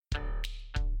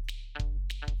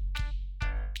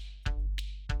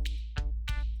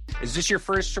Is this your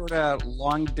first sort of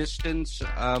long distance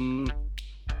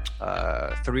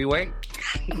three-way?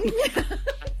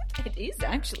 It is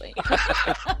actually.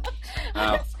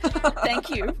 Thank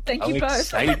you both.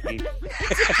 Exciting.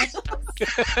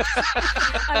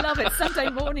 I love it. Sunday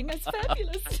morning is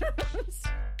fabulous.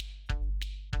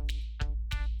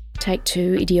 Take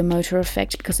 2, idiomotor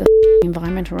effect because of the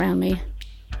environment around me.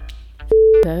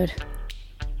 Bird.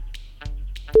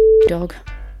 Dog.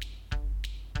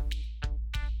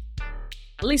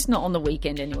 At least not on the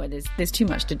weekend anyway. There's too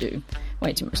much to do.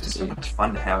 Way too much to do. So much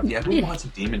fun to have. Yeah, who wants a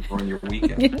demon during your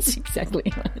weekend? Yes, exactly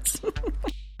right.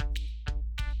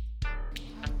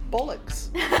 Bollocks.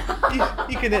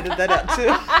 You can edit that out too.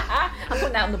 I'm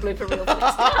putting that on the blooper reel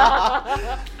first.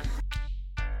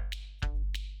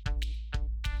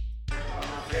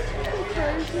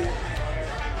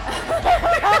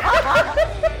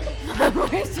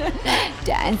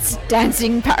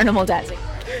 Dancing, paranormal dancing.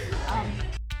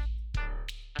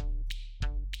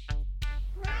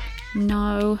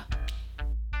 No.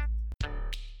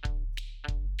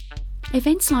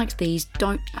 Events like these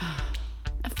don't...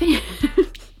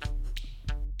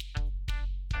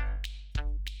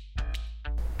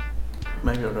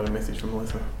 Maybe I got a message from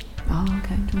Melissa. Oh,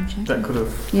 okay. Do you want to check? That could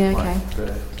have... Yeah, okay.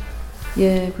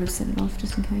 Yeah, could have set it off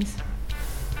just in case.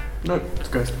 No, it's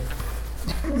ghost.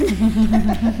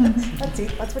 That's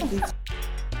it. That's what it is.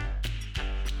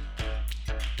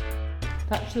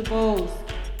 Touch the balls.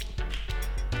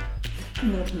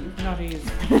 Not you. Not you.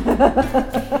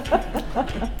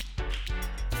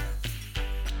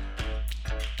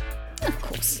 Of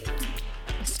course.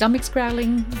 My stomach's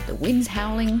growling, the wind's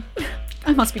howling.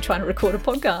 I must be trying to record a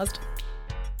podcast.